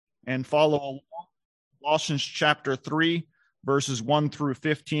and follow along. Colossians chapter 3, verses 1 through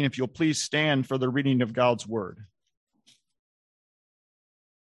 15. If you'll please stand for the reading of God's word.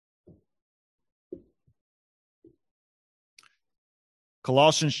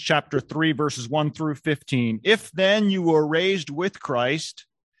 Colossians chapter 3, verses 1 through 15. If then you were raised with Christ,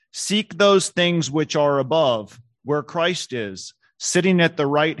 seek those things which are above, where Christ is, sitting at the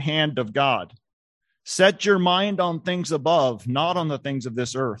right hand of God. Set your mind on things above, not on the things of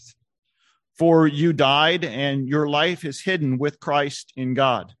this earth. For you died, and your life is hidden with Christ in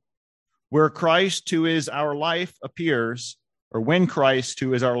God. Where Christ, who is our life, appears, or when Christ,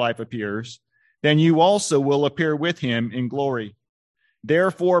 who is our life, appears, then you also will appear with him in glory.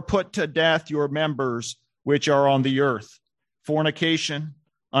 Therefore, put to death your members which are on the earth: fornication,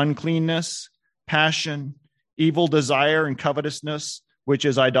 uncleanness, passion, evil desire, and covetousness, which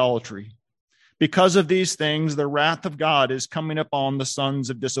is idolatry. Because of these things, the wrath of God is coming upon the sons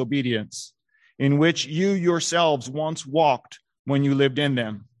of disobedience, in which you yourselves once walked when you lived in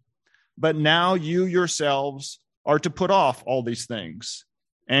them. But now you yourselves are to put off all these things: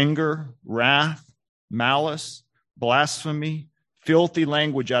 anger, wrath, malice, blasphemy, filthy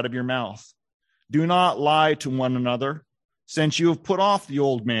language out of your mouth. Do not lie to one another, since you have put off the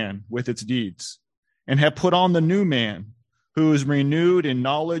old man with its deeds, and have put on the new man, who is renewed in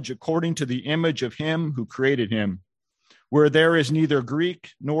knowledge according to the image of him who created him, where there is neither Greek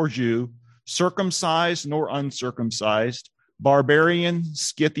nor Jew, circumcised nor uncircumcised, barbarian,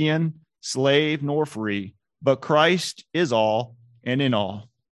 Scythian, slave nor free, but Christ is all and in all.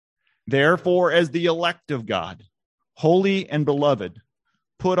 Therefore, as the elect of God, holy and beloved,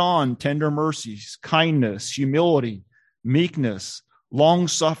 put on tender mercies, kindness, humility, meekness,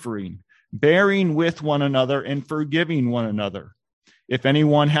 long-suffering, bearing with one another and forgiving one another. If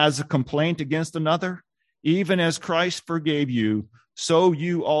anyone has a complaint against another, even as Christ forgave you, so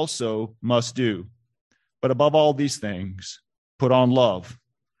you also must do. But above all these things, put on love,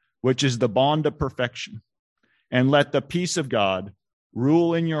 which is the bond of perfection, and let the peace of God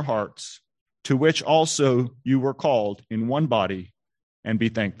rule in your hearts, to which also you were called in one body, and be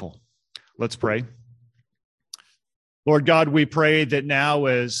thankful. Let's pray. Lord God, we pray that now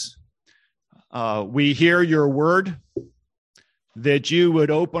as we hear your word, that you would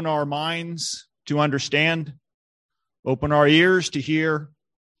open our minds to understand, open our ears to hear,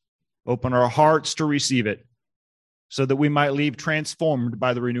 open our hearts to receive it, so that we might leave transformed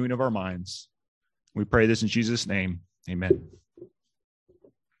by the renewing of our minds. We pray this in Jesus' name. Amen.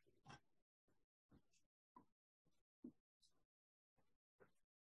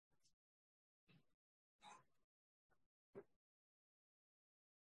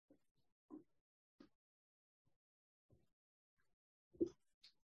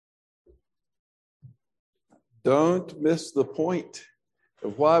 Don't miss the point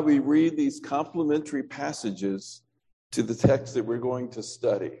of why we read these complementary passages to the text that we're going to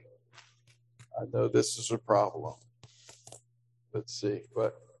study. I know this is a problem. Let's see,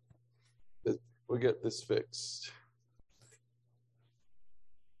 but we'll get this fixed.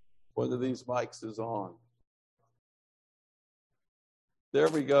 One of these mics is on. There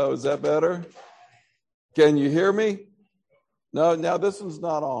we go. Is that better? Can you hear me? No, now this one's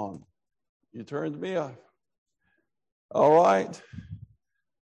not on. You turned me off. All right.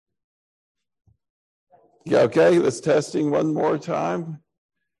 Yeah, okay, let's testing one more time.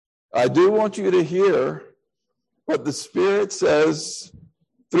 I do want you to hear what the Spirit says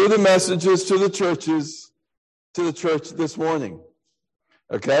through the messages to the church this morning.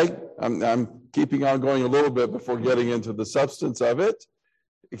 Okay? I'm keeping on going a little bit before getting into the substance of it.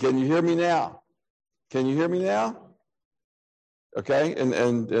 Can you hear me now? Can you hear me now? Okay,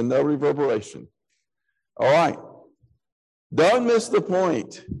 and no reverberation. All right. Don't miss the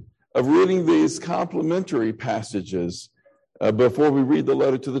point of reading these complementary passages before we read the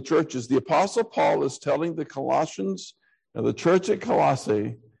letter to the churches. The Apostle Paul is telling the Colossians and the church at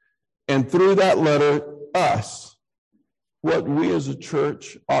Colossae, and through that letter, us, what we as a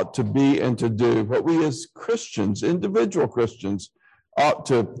church ought to be and to do, what we as Christians, individual Christians, ought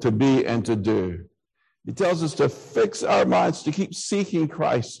to be and to do. He tells us to fix our minds, to keep seeking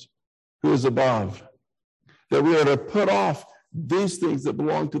Christ who is above, that we are to put off these things that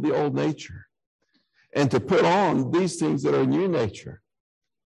belong to the old nature and to put on these things that are new nature.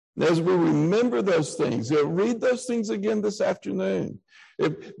 And as we remember those things, read those things again this afternoon.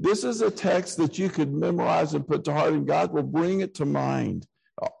 If this is a text that you could memorize and put to heart, and God will bring it to mind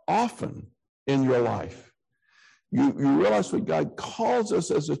often in your life. You realize what God calls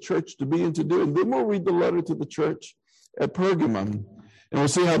us as a church to be and to do. And then we'll read the letter to the church at Pergamum, and we'll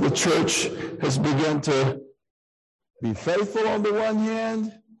see how the church has begun to be faithful on the one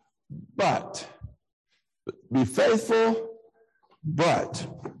hand, But be faithful, but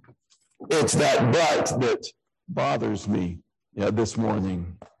it's that but that bothers me this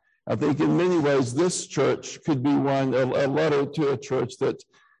morning. I think in many ways this church could be a letter to a church that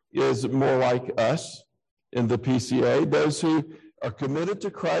is more like us in the PCA. Those who are committed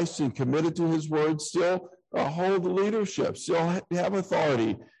to Christ and committed to his word still hold leadership, still have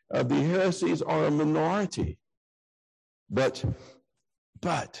authority. The heresies are a minority. But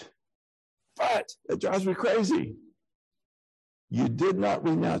it drives me crazy. You did not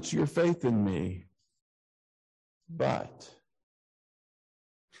renounce your faith in me, but.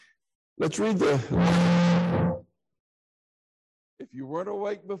 Let's read the. If you weren't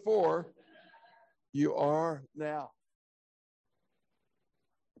awake before, you are now.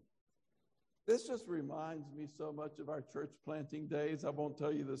 This just reminds me so much of our church planting days. I won't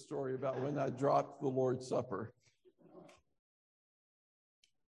tell you the story about when I dropped the Lord's Supper.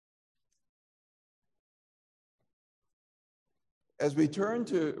 As we turn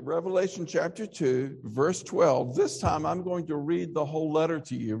to Revelation chapter 2, verse 12, this time I'm going to read the whole letter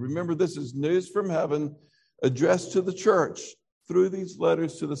to you. Remember, this is news from heaven addressed to the church through these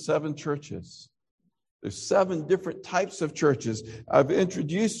letters to the 7 churches. There's 7 different types of churches. I've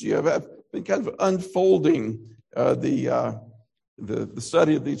introduced you, I've been kind of unfolding the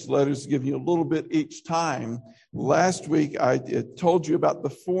study of these letters, giving you a little bit each time. Last week, I told you about the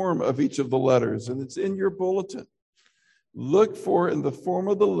form of each of the letters, and it's in your bulletin. Look for, in the form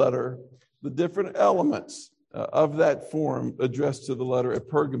of the letter, the different elements of that form addressed to the letter at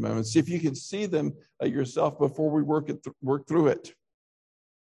Pergamum, and see if you can see them yourself before we work through it.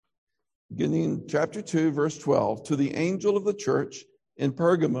 Beginning in chapter 2, verse 12, to the angel of the church in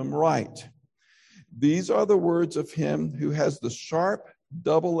Pergamum write, these are the words of him who has the sharp,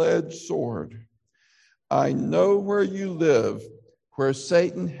 double-edged sword. I know where you live, where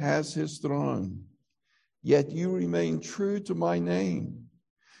Satan has his throne. Yet you remain true to my name.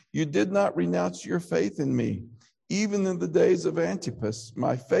 You did not renounce your faith in me, even in the days of Antipas,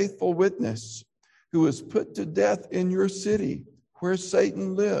 my faithful witness, who was put to death in your city, where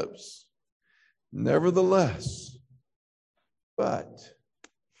Satan lives. Nevertheless, but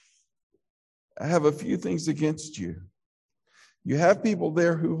I have a few things against you. You have people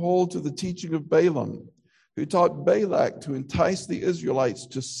there who hold to the teaching of Balaam, who taught Balak to entice the Israelites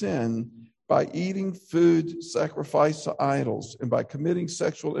to sin by eating food sacrificed to idols and by committing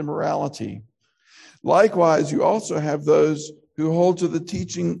sexual immorality. Likewise, you also have those who hold to the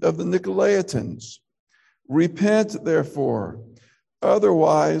teaching of the Nicolaitans. Repent, therefore,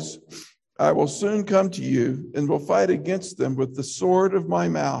 otherwise I will soon come to you and will fight against them with the sword of my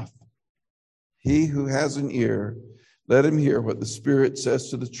mouth. He who has an ear, let him hear what the Spirit says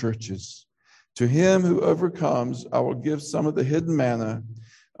to the churches. To him who overcomes, I will give some of the hidden manna.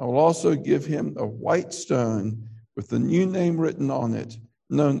 I will also give him a white stone with the new name written on it,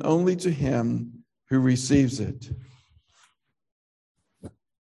 known only to him who receives it.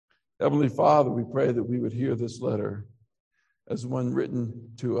 Heavenly Father, we pray that we would hear this letter as one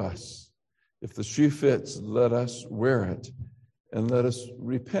written to us. If the shoe fits, let us wear it, and let us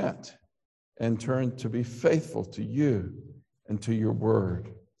repent and turn to be faithful to you and to your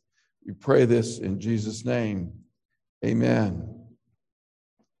word. We pray this in Jesus' name. Amen.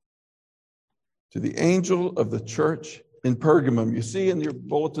 To the angel of the church in Pergamum. You see in your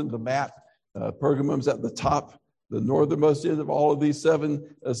bulletin the map. Pergamum's at the top, the northernmost end of all of these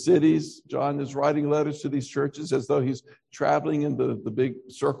 7 cities. John is writing letters to these churches as though he's traveling in the big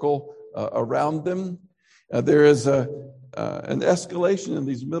circle around them. There is an escalation in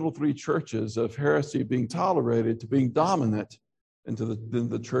these middle 3 churches of heresy being tolerated to being dominant and to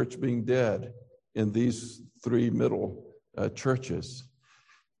the church being dead in these 3 middle churches.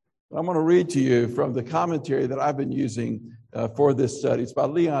 I'm going to read to you from the commentary that I've been using for this study. It's by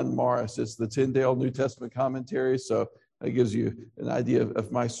Leon Morris. It's the Tyndale New Testament commentary, so it gives you an idea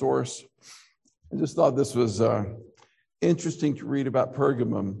of my source. I just thought this was interesting to read about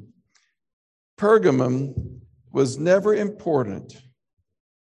Pergamum. Pergamum was never important.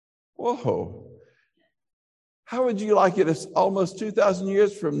 Whoa. How would you like it if almost 2,000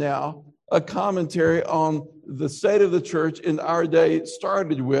 years from now, a commentary on the state of the church in our day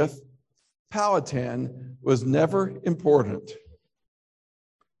started with Powhatan was never important?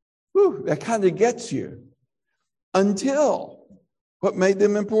 Whew, that kind of gets you. Until, what made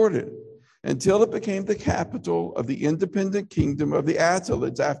them important? Until it became the capital of the independent kingdom of the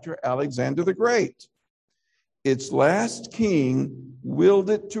Attalids after Alexander the Great. Its last king willed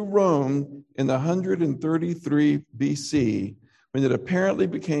it to Rome in 133 BC, when it apparently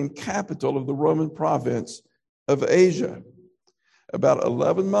became capital of the Roman province of Asia. About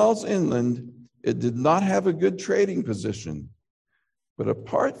 11 miles inland, it did not have a good trading position. But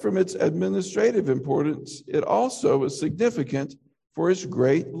apart from its administrative importance, it also was significant for its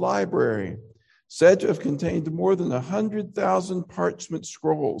great library, said to have contained more than 100,000 parchment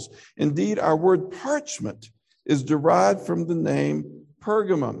scrolls. Indeed, our word parchment is derived from the name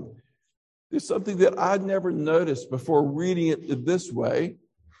Pergamum. There's something that I'd never noticed before reading it this way.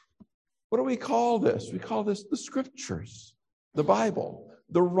 What do we call this? We call this the scriptures, the Bible,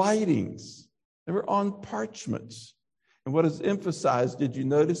 the writings. They were on parchments. And what is emphasized, did you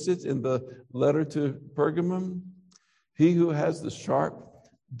notice it in the letter to Pergamum? He who has the sharp,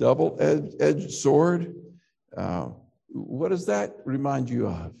 double-edged sword. What does that remind you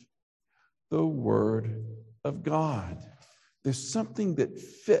of? The Word of God. There's something that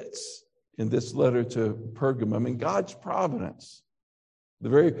fits in this letter to Pergamum in God's providence. The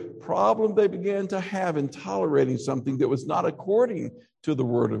very problem they began to have in tolerating something that was not according to the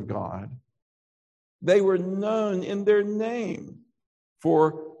Word of God. They were known in their name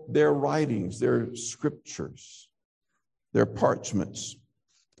for their writings, their scriptures, their parchments.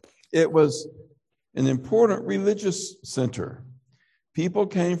 It was an important religious center. People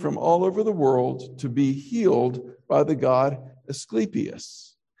came from all over the world to be healed by the god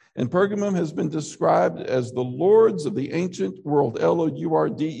Asclepius. And Pergamum has been described as the lords of the ancient world,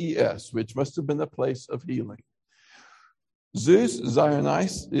 Lourdes, which must have been a place of healing. Zeus,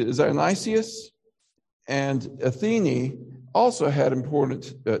 Dionysius, and Athene also had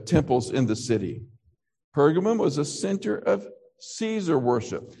important temples in the city. Pergamum was a center of Caesar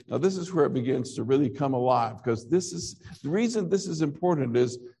worship. Now, this is where it begins to really come alive, because this is the reason this is important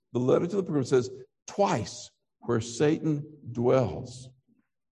is the letter to the Pergamum says twice where Satan dwells.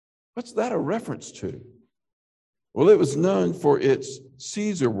 What's that a reference to? Well, it was known for its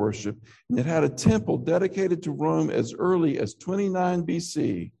Caesar worship, and it had a temple dedicated to Rome as early as 29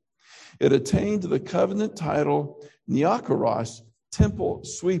 BC. It attained the covenant title Neokoros, temple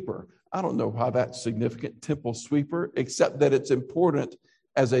sweeper. I don't know why that's significant, temple sweeper, except that it's important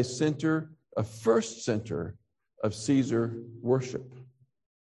as a first center of Caesar worship.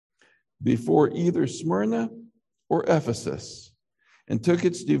 Before either Smyrna or Ephesus, and took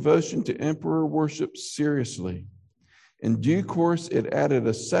its devotion to emperor worship seriously. In due course, it added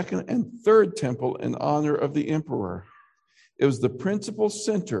a second and third temple in honor of the emperor. It was the principal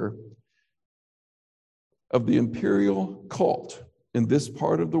center of the imperial cult in this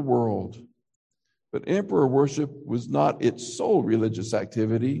part of the world. But emperor worship was not its sole religious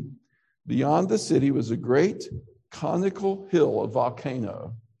activity. Beyond the city was a great conical hill, a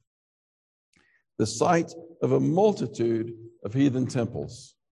volcano, the site of a multitude of heathen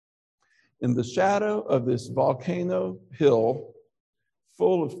temples. In the shadow of this volcano hill,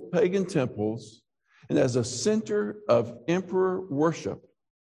 full of pagan temples, and as a center of emperor worship,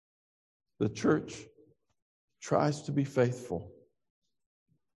 the church tries to be faithful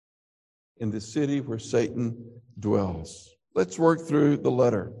in the city where Satan dwells. Let's work through the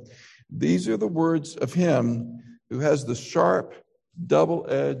letter. These are the words of him who has the sharp,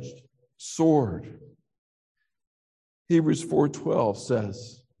 double-edged sword. Hebrews 4:12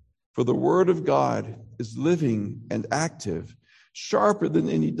 says, "For the word of God is living and active, sharper than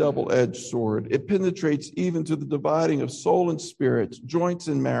any double-edged sword. It penetrates even to the dividing of soul and spirit, joints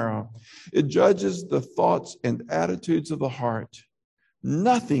and marrow. It judges the thoughts and attitudes of the heart.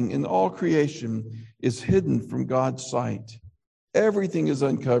 Nothing in all creation is hidden from God's sight. Everything is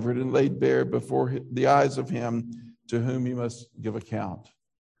uncovered and laid bare before the eyes of him to whom you must give account."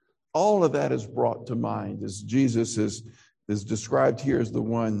 All of that is brought to mind as Jesus is described here as the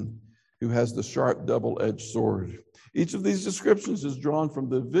one who has the sharp double-edged sword. Each of these descriptions is drawn from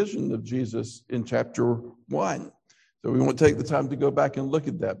the vision of Jesus in chapter 1. So we won't take the time to go back and look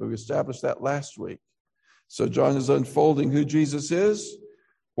at that, but we established that last week. So John is unfolding who Jesus is.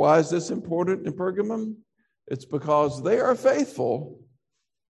 Why is this important in Pergamum? It's because they are faithful,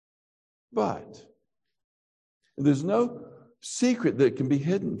 but there's no secret that can be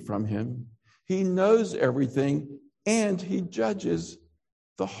hidden from him. He knows everything, and he judges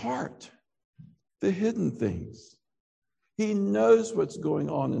the heart, the hidden things. He knows what's going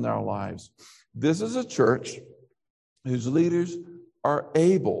on in our lives. This is a church whose leaders are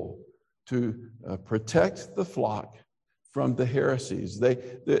able to protect the flock from the heresies.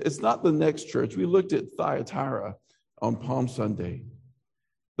 It's not the next church. We looked at Thyatira on Palm Sunday.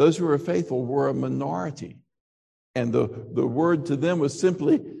 Those who were faithful were a minority. And the word to them was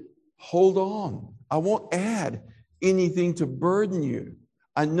simply, hold on. I won't add anything to burden you.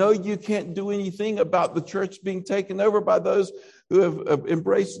 I know you can't do anything about the church being taken over by those who have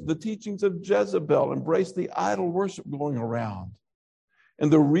embraced the teachings of Jezebel, embraced the idol worship going around.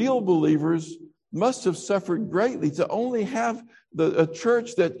 And the real believers must have suffered greatly to only have a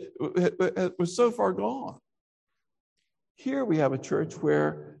church that was so far gone. Here we have a church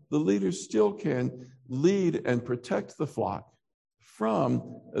where the leaders still can lead and protect the flock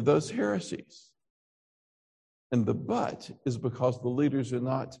from those heresies. And the but is because the leaders are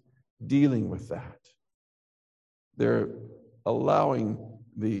not dealing with that. They're allowing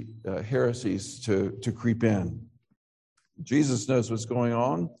the heresies to creep in. Jesus knows what's going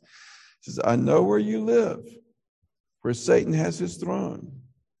on. He says, I know where you live, where Satan has his throne.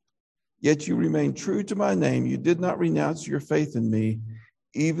 Yet you remain true to my name. You did not renounce your faith in me,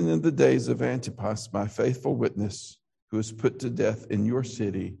 even in the days of Antipas, my faithful witness, who was put to death in your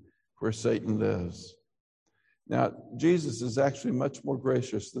city where Satan lives. Now, Jesus is actually much more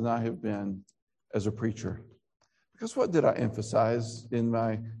gracious than I have been as a preacher. Because what did I emphasize in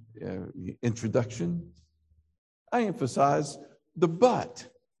my introduction? I emphasized the but.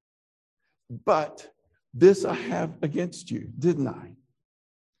 But this I have against you, didn't I?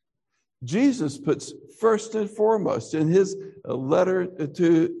 Jesus puts first and foremost in his letter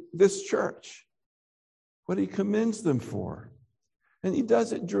to this church what he commends them for. And he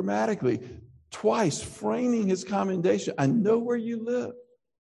does it dramatically, twice framing his commendation. I know where you live,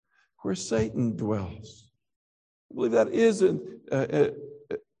 where Satan dwells. I believe that is a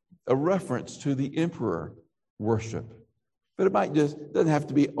reference to the emperor worship. But it doesn't have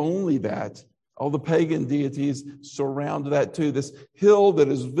to be only that. All the pagan deities surround that too. This hill that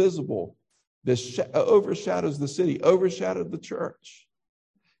is visible, this overshadows the city, overshadowed the church.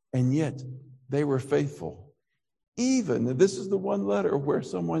 And yet they were faithful. Even, this is the one letter where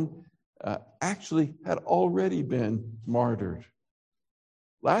someone actually had already been martyred.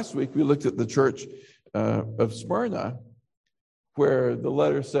 Last week we looked at the church of Smyrna, where the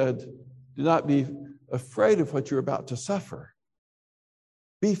letter said, do not be afraid of what you're about to suffer.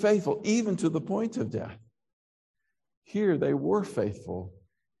 Be faithful even to the point of death. Here they were faithful,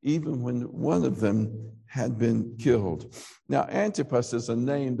 even when one of them had been killed. Now, Antipas is a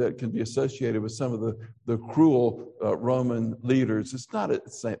name that can be associated with some of the cruel Roman leaders. It's not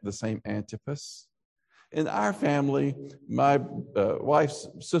the same Antipas. In our family, my wife's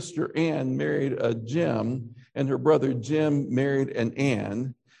sister Ann married a Jim, and her brother Jim married an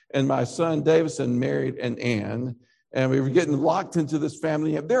Ann, and my son Davison married an Ann, and we were getting locked into this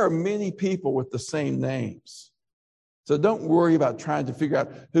family. There are many people with the same names. So don't worry about trying to figure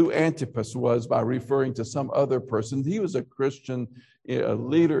out who Antipas was by referring to some other person. He was a Christian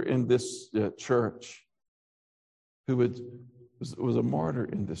leader in this church who was a martyr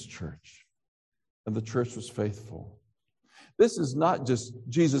in this church. And the church was faithful. This is not just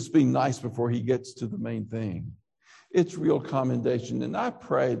Jesus being nice before he gets to the main thing. It's real commendation. And I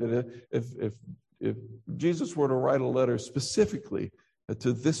pray that if Jesus were to write a letter specifically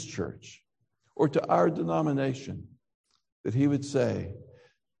to this church or to our denomination, that he would say,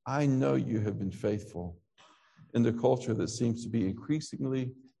 I know you have been faithful in the culture that seems to be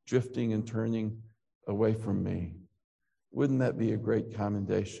increasingly drifting and turning away from me. Wouldn't that be a great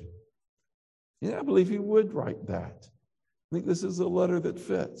commendation? Yeah, I believe he would write that. I think this is a letter that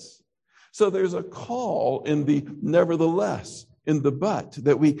fits. So there's a call in the nevertheless, in the but,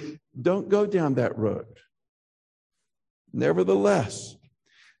 that we don't go down that road. Nevertheless,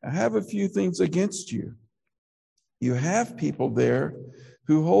 I have a few things against you. You have people there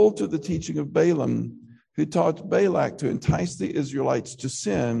who hold to the teaching of Balaam, who taught Balak to entice the Israelites to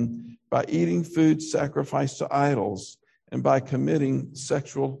sin by eating food sacrificed to idols and by committing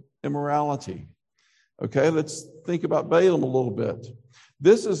sexual immorality. Okay, let's think about Balaam a little bit.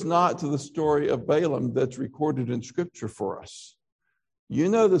 This is not to the story of Balaam that's recorded in Scripture for us. You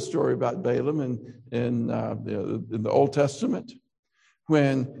know the story about Balaam in the Old Testament,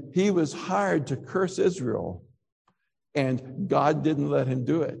 when he was hired to curse Israel, and God didn't let him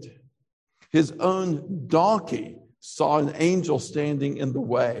do it. His own donkey saw an angel standing in the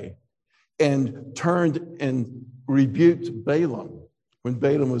way and turned and rebuked Balaam when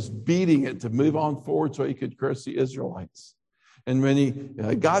Balaam was beating it to move on forward so he could curse the Israelites. And when he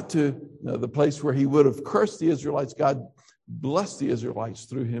got to the place where he would have cursed the Israelites, God blessed the Israelites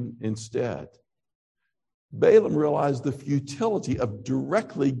through him instead. Balaam realized the futility of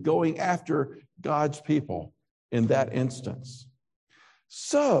directly going after God's people in that instance.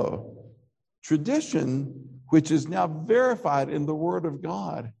 So, tradition, which is now verified in the Word of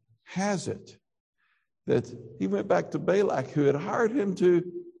God, has it that he went back to Balak, who had hired him to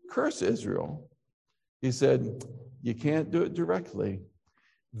curse Israel. He said, you can't do it directly.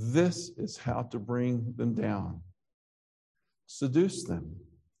 This is how to bring them down. Seduce them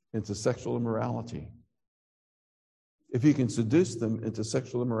into sexual immorality. if he can seduce them into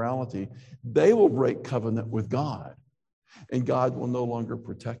sexual immorality, they will break covenant with God, and God will no longer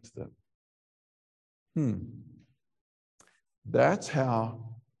protect them. That's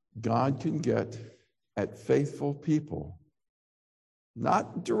how God can get at faithful people,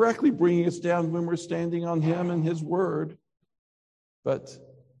 not directly bringing us down when we're standing on him and his word, but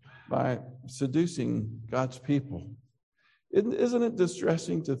by seducing God's people. Isn't it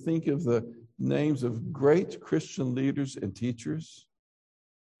distressing to think of the names of great Christian leaders and teachers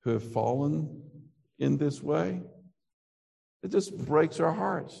who have fallen in this way? It just breaks our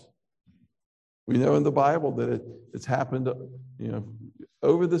hearts. We know in the Bible that it's happened,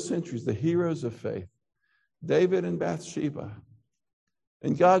 over the centuries, the heroes of faith, David and Bathsheba.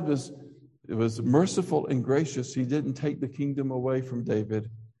 And God was merciful and gracious. He didn't take the kingdom away from David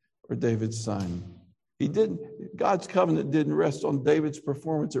or David's son. God's covenant didn't rest on David's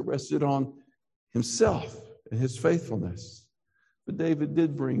performance. It rested on himself and his faithfulness. But David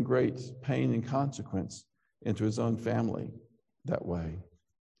did bring great pain and consequence into his own family that way.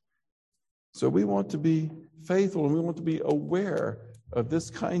 So we want to be faithful, and we want to be aware of this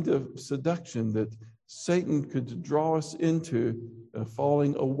kind of seduction that Satan could draw us into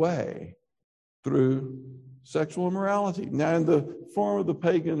falling away through sexual immorality. Now, in the form of the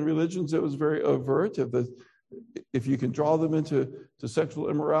pagan religions, it was very overt. If you can draw them into sexual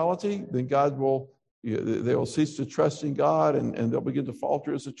immorality, then God they will cease to trust in God, and they'll begin to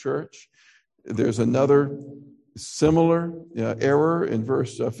falter as a church. There's another similar error in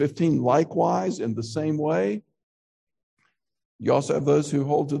verse 15. Likewise, in the same way, you also have those who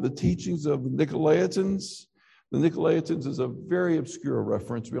hold to the teachings of the Nicolaitans. The Nicolaitans is a very obscure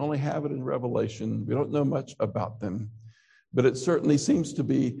reference. We only have it in Revelation. We don't know much about them. But it certainly seems to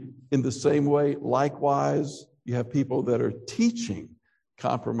be in the same way. Likewise, you have people that are teaching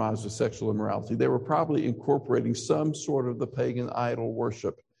compromise with sexual immorality. They were probably incorporating some sort of the pagan idol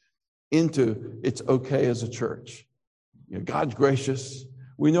worship into it's okay as a church. God's gracious.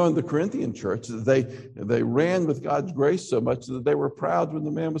 We know in the Corinthian church that they ran with God's grace so much that they were proud when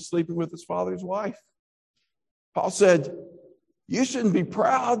the man was sleeping with his father's wife. Paul said, you shouldn't be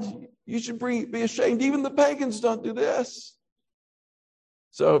proud. You should be ashamed. Even the pagans don't do this.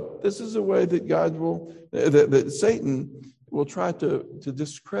 So this is a way that that Satan will try to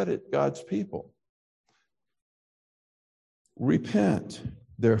discredit God's people. Repent,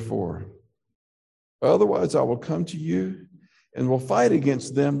 therefore. Otherwise, I will come to you and will fight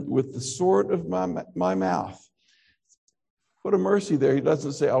against them with the sword of my mouth. What a mercy there. He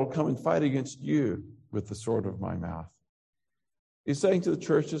doesn't say, I will come and fight against you with the sword of my mouth. He's saying to the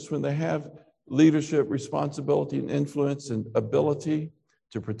churches, when they have leadership, responsibility, and influence and ability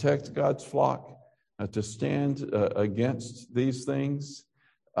to protect God's flock, to stand against these things,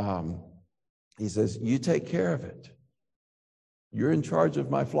 he says, you take care of it. You're in charge of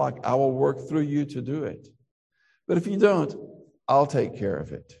my flock. I will work through you to do it. But if you don't, I'll take care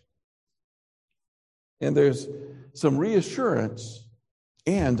of it. And there's some reassurance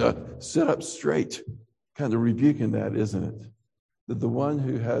and sit up straight kind of rebuking that, isn't it? That the one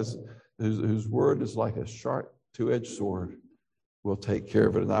whose word is like a sharp two-edged sword will take care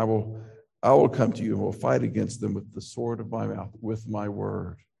of it. And I will come to you and will fight against them with the sword of my mouth, with my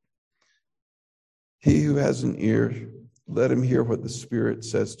word. He who has an ear, let him hear what the Spirit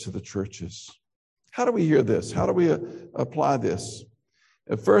says to the churches. How do we hear this? How do we apply this?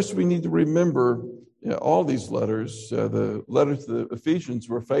 At first, we need to remember all these letters. The letters to the Ephesians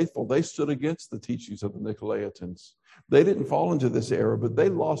were faithful. They stood against the teachings of the Nicolaitans. They didn't fall into this error, but they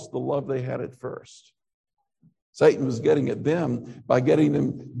lost the love they had at first. Satan was getting at them by getting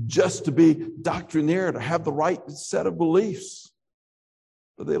them just to be doctrinaire, to have the right set of beliefs.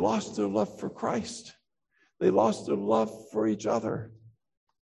 But they lost their love for Christ. They lost their love for each other.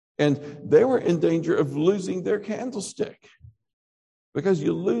 And they were in danger of losing their candlestick, because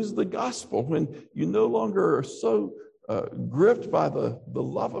you lose the gospel when you no longer are so gripped by the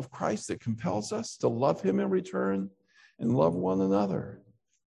love of Christ that compels us to love him in return and love one another.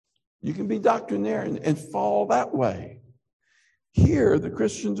 You can be doctrinaire and fall that way. Here, the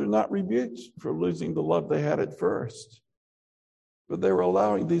Christians are not rebuked for losing the love they had at first, but they were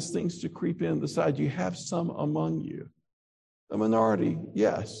allowing these things to creep in. Besides, you have some among you, a minority,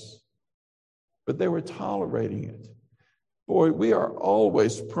 yes, but they were tolerating it. Boy, we are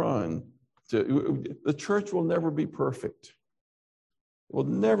always prone to, the church will never be perfect. It will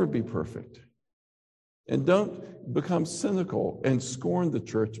never be perfect. And don't become cynical and scorn the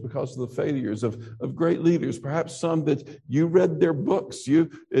church because of the failures of great leaders, perhaps some that you read their books.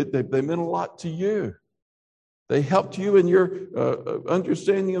 They meant a lot to you. They helped you in your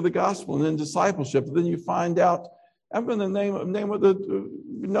understanding of the gospel and in discipleship. And then you find out I'm going to name of the.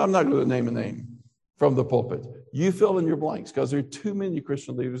 No, I'm not going to name a name from the pulpit. You fill in your blanks, because there are too many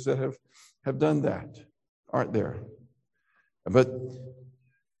Christian leaders that have done that, aren't there? But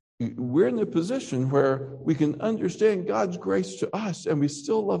we're in a position where we can understand God's grace to us, and we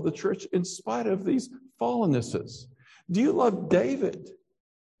still love the church in spite of these fallennesses. Do you love David?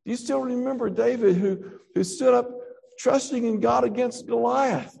 Do you still remember David who stood up trusting in God against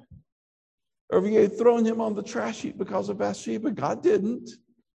Goliath? Or if he had thrown him on the trash heap because of Bathsheba? God didn't.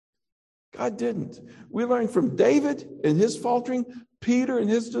 God didn't. We learn from David and his faltering, Peter and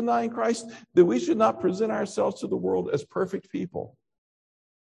his denying Christ, that we should not present ourselves to the world as perfect people.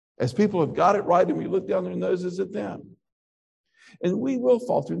 As people have got it right and we look down their noses at them. And we will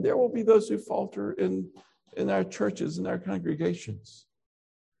falter. And there will be those who falter in our churches and our congregations.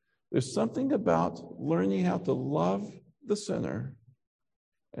 There's something about learning how to love the sinner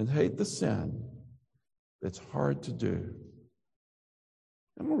and hate the sin that's hard to do.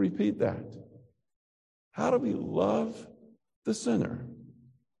 I'm going to repeat that. How do we love the sinner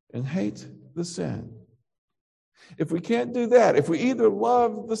and hate the sin? If we can't do that, if we either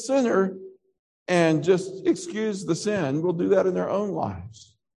love the sinner and just excuse the sin, we'll do that in our own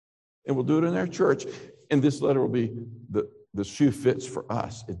lives. And we'll do it in our church. And this letter will be the shoe fits for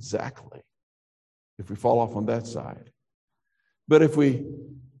us exactly if we fall off on that side. But if we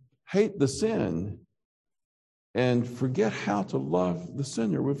hate the sin and forget how to love the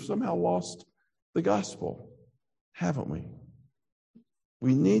sinner, we've somehow lost the gospel, haven't we?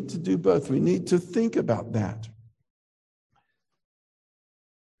 We need to do both. We need to think about that.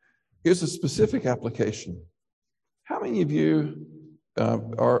 Here's a specific application. How many of you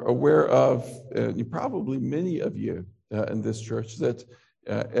are aware of, probably many of you in this church, that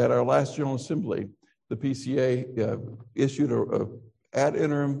at our last General Assembly, the PCA issued a ad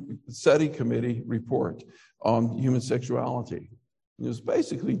interim study committee report on human sexuality. It was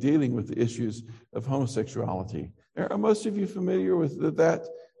basically dealing with the issues of homosexuality. Are most of you familiar with that?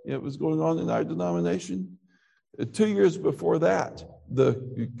 It was going on in our denomination. 2 years before that,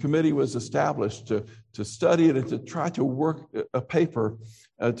 the committee was established to study it and to try to work a paper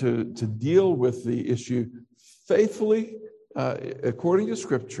to deal with the issue faithfully, according to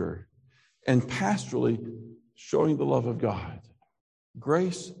Scripture, and pastorally showing the love of God,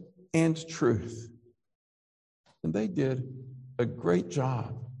 grace and truth. And they did a great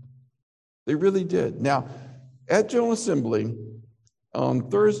job. They really did. Now, at General Assembly, on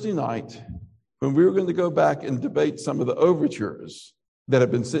Thursday night, when we were going to go back and debate some of the overtures that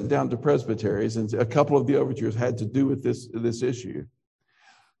have been sent down to presbyteries, and a couple of the overtures had to do with this issue,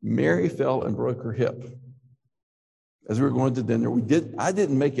 Mary fell and broke her hip. As we were going to dinner, I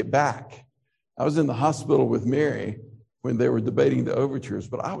didn't make it back. I was in the hospital with Mary when they were debating the overtures,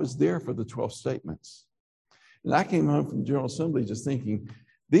 but I was there for the 12 statements. And I came home from General Assembly just thinking,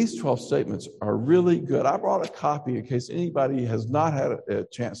 these 12 statements are really good. I brought a copy in case anybody has not had a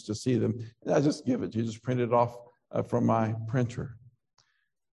chance to see them. And I just give it to you, just print it off from my printer.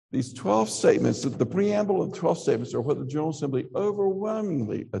 These 12 statements, the preamble of the 12 statements, are what the General Assembly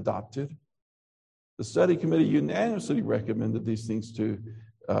overwhelmingly adopted. The study committee unanimously recommended these things to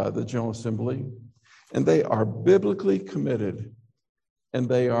the General Assembly. And they are biblically committed. And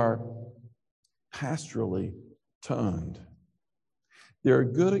they are pastorally toned. They're a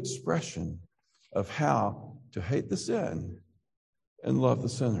good expression of how to hate the sin and love the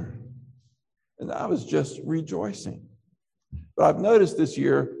sinner. And I was just rejoicing. But I've noticed this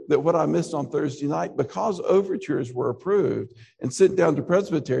year that what I missed on Thursday night, because overtures were approved and sent down to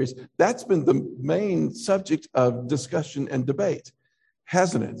presbyteries, that's been the main subject of discussion and debate,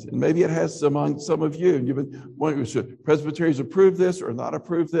 hasn't it? And maybe it has among some of you. You've been wondering, should presbyteries approve this or not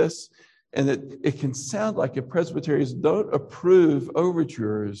approve this? And it can sound like if presbyteries don't approve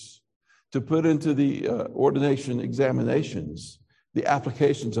overtures to put into the ordination examinations, the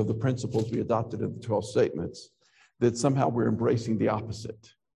applications of the principles we adopted in the 12 statements, that somehow we're embracing the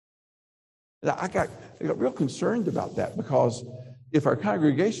opposite. And I got real concerned about that, because if our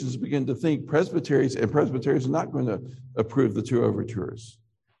congregations begin to think presbyteries are not going to approve the 2 overtures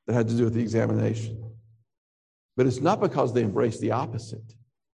that had to do with the examination, but it's not because they embrace the opposite.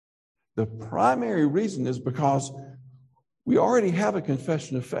 The primary reason is because we already have a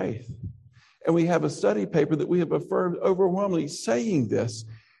confession of faith, and we have a study paper that we have affirmed overwhelmingly saying this.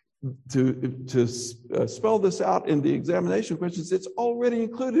 To spell this out in the examination questions, it's already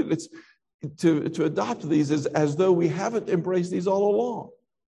included. It's to adopt these as though we haven't embraced these all along.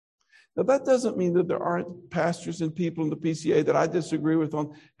 Now, that doesn't mean that there aren't pastors and people in the PCA that I disagree with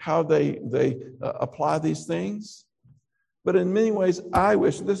on how they apply these things. But in many ways, I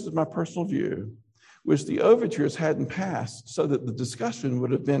wish, this is my personal view, wish the overtures hadn't passed so that the discussion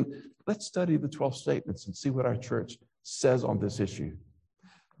would have been, let's study the 12 statements and see what our church says on this issue.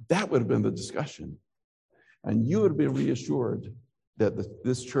 That would have been the discussion. And you would have been reassured that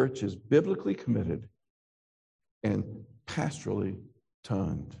this church is biblically committed and pastorally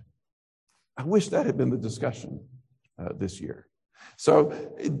toned. I wish that had been the discussion this year. So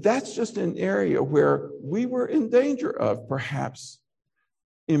that's just an area where we were in danger of perhaps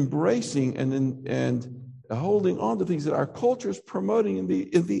embracing and holding on to things that our culture is promoting in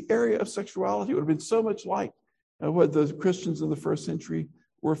the area of sexuality. It would have been so much like what the Christians in the first century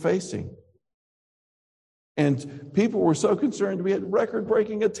were facing. And people were so concerned. We had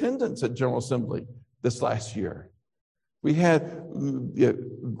record-breaking attendance at General Assembly this last year. We had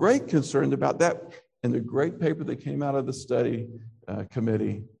great concern about that. And the great paper that came out of the study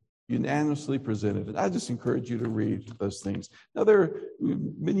committee unanimously presented. And I just encourage you to read those things. Now, there are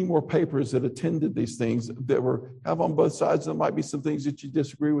many more papers that attended these things that have on both sides. There might be some things that you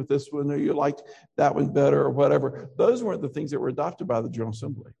disagree with this one, or you liked that one better, or whatever. Those weren't the things that were adopted by the General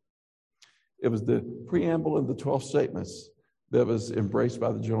Assembly. It was the preamble and the 12 statements that was embraced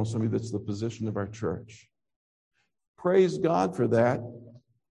by the General Assembly. That's the position of our church. Praise God for that.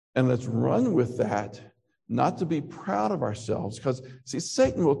 And let's run with that, not to be proud of ourselves. Because, see,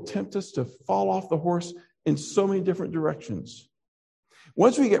 Satan will tempt us to fall off the horse in so many different directions.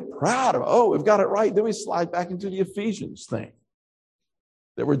 Once we get proud of, we've got it right, then we slide back into the Ephesians thing.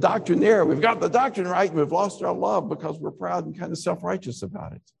 That we're doctrinaire, we've got the doctrine right, and we've lost our love because we're proud and kind of self-righteous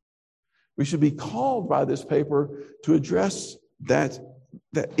about it. We should be called by this paper to address that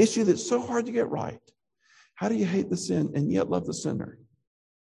issue that's so hard to get right. How do you hate the sin and yet love the sinner?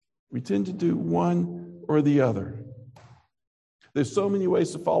 We tend to do one or the other. There's so many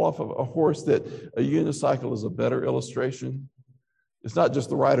ways to fall off of a horse that a unicycle is a better illustration. It's not just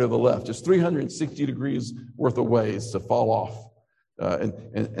the right or the left. It's 360 degrees worth of ways to fall off.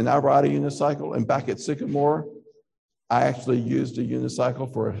 And I ride a unicycle, and back at Sycamore, I actually used a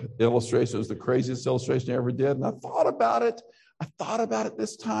unicycle for an illustration. It was the craziest illustration I ever did. And I thought about it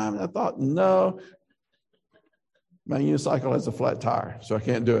this time, and I thought, no, my unicycle has a flat tire, so I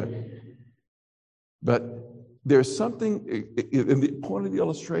can't do it. But there's something, and the point of the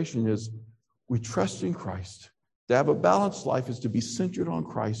illustration is we trust in Christ. To have a balanced life is to be centered on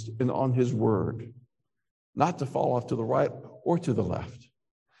Christ and on His Word, not to fall off to the right or to the left,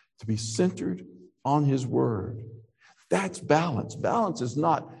 to be centered on His Word. That's balance. Balance is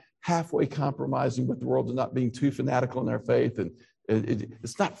not halfway compromising with the world and not being too fanatical in our faith. And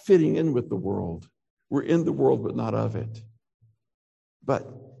it's not fitting in with the world. We're in the world, but not of it. But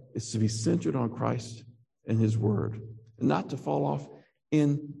it's to be centered on Christ and His Word, and not to fall off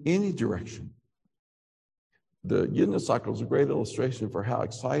in any direction. The unicycle is a great illustration for how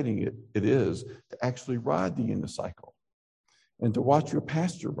exciting it is to actually ride the unicycle and to watch your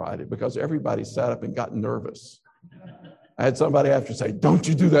pastor ride it, because everybody sat up and got nervous. I had somebody after say, "Don't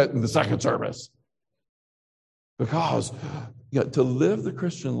you do that in the second service." Because to live the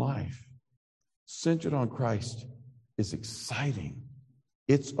Christian life centered on Christ is exciting.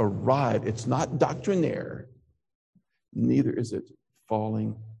 It's a ride. It's not doctrinaire. Neither is it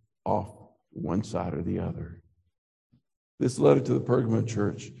falling off one side or the other. This letter to the Pergamum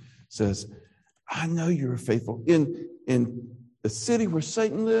church says, I know you're faithful. In the city where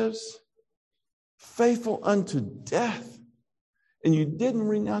Satan lives, faithful unto death. And you didn't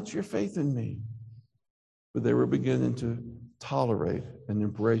renounce your faith in me. But they were beginning to tolerate and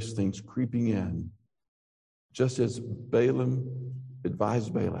embrace things creeping in. Just as Balaam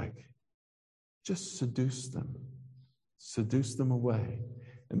advised Balak, just seduce them away.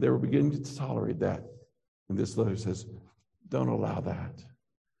 And they were beginning to tolerate that. And this letter says, don't allow that.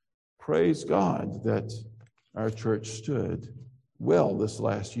 Praise God that our church stood well this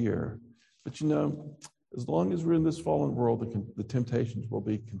last year. But as long as we're in this fallen world, the temptations will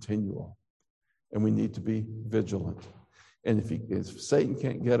be continual. And we need to be vigilant. And if Satan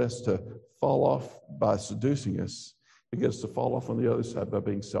can't get us to fall off by seducing us, he gets us to fall off on the other side by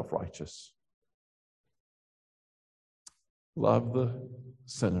being self-righteous. Love the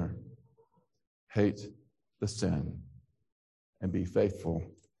sinner, hate the sin, and be faithful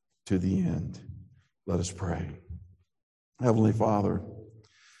to the end. Let us pray. Heavenly Father,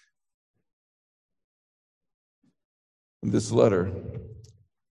 in this letter,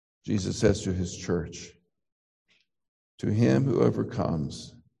 Jesus says to his church, to him who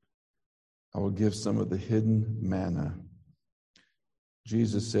overcomes, I will give some of the hidden manna.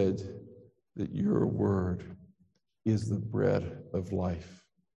 Jesus said that your word is the bread of life.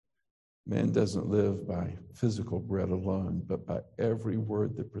 Man doesn't live by physical bread alone, but by every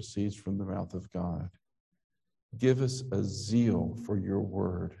word that proceeds from the mouth of God. Give us a zeal for your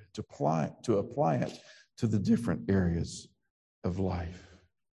word, to apply it to the different areas of life.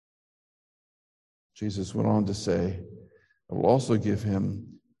 Jesus went on to say, I will also give him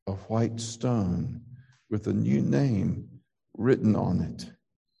a white stone with a new name written on it.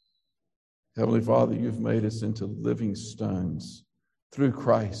 Heavenly Father, you've made us into living stones through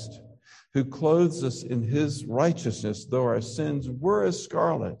Christ, who clothes us in his righteousness, though our sins were as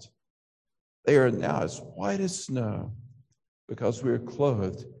scarlet. They are now as white as snow, because we are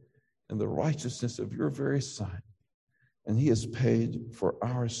clothed in the righteousness of your very Son, and he has paid for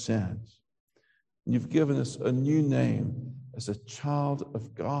our sins. And you've given us a new name as a child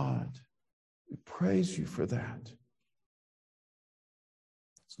of God. We praise you for that.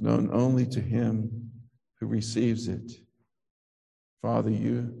 It's known only to him who receives it. Father,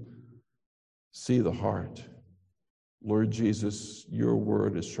 you see the heart. Lord Jesus, your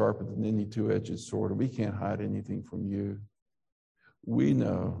word is sharper than any two-edged sword, and we can't hide anything from you. We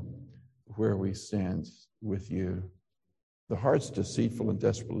know where we stand with you. The heart's deceitful and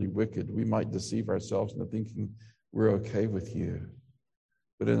desperately wicked. We might deceive ourselves into thinking we're okay with you.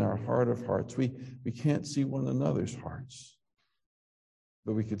 But in our heart of hearts, we can't see one another's hearts,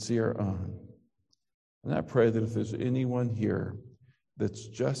 but we could see our own. And I pray that if there's anyone here that's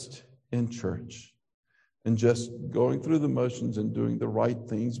just in church and just going through the motions and doing the right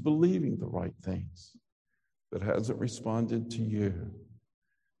things, believing the right things, but hasn't responded to you,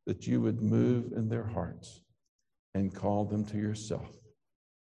 that you would move in their hearts and call them to yourself.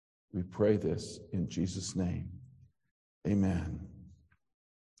 We pray this in Jesus' name. Amen.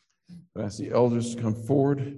 I ask the elders to come forward.